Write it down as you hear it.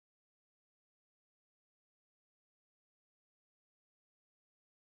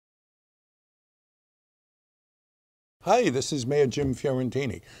Hi, this is Mayor Jim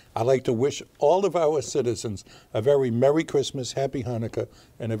Fiorentini. I'd like to wish all of our citizens a very Merry Christmas, Happy Hanukkah,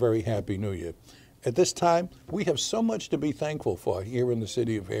 and a very Happy New Year. At this time, we have so much to be thankful for here in the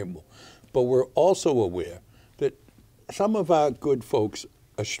city of Haverhill, but we're also aware that some of our good folks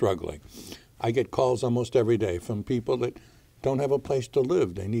are struggling. I get calls almost every day from people that don't have a place to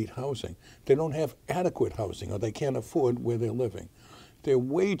live. They need housing. They don't have adequate housing, or they can't afford where they're living. Their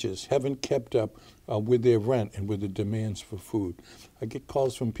wages haven't kept up with their rent and with the demands for food. I get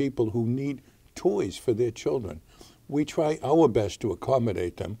calls from people who need toys for their children. We try our best to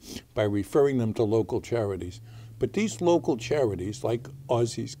accommodate them by referring them to local charities. But these local charities, like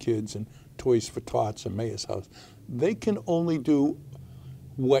Aussie's Kids and Toys for Tots and Mayor's House, they can only do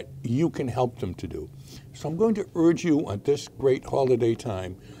what you can help them to do. So I'm going to urge you on this great holiday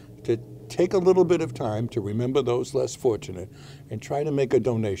time to take a little bit of time to remember those less fortunate and try to make a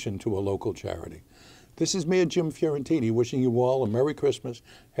donation to a local charity. This is Mayor Jim Fiorentini wishing you all a Merry Christmas,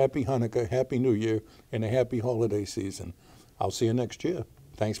 Happy Hanukkah, Happy New Year, and a happy holiday season. I'll see you next year.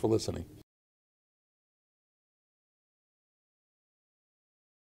 Thanks for listening.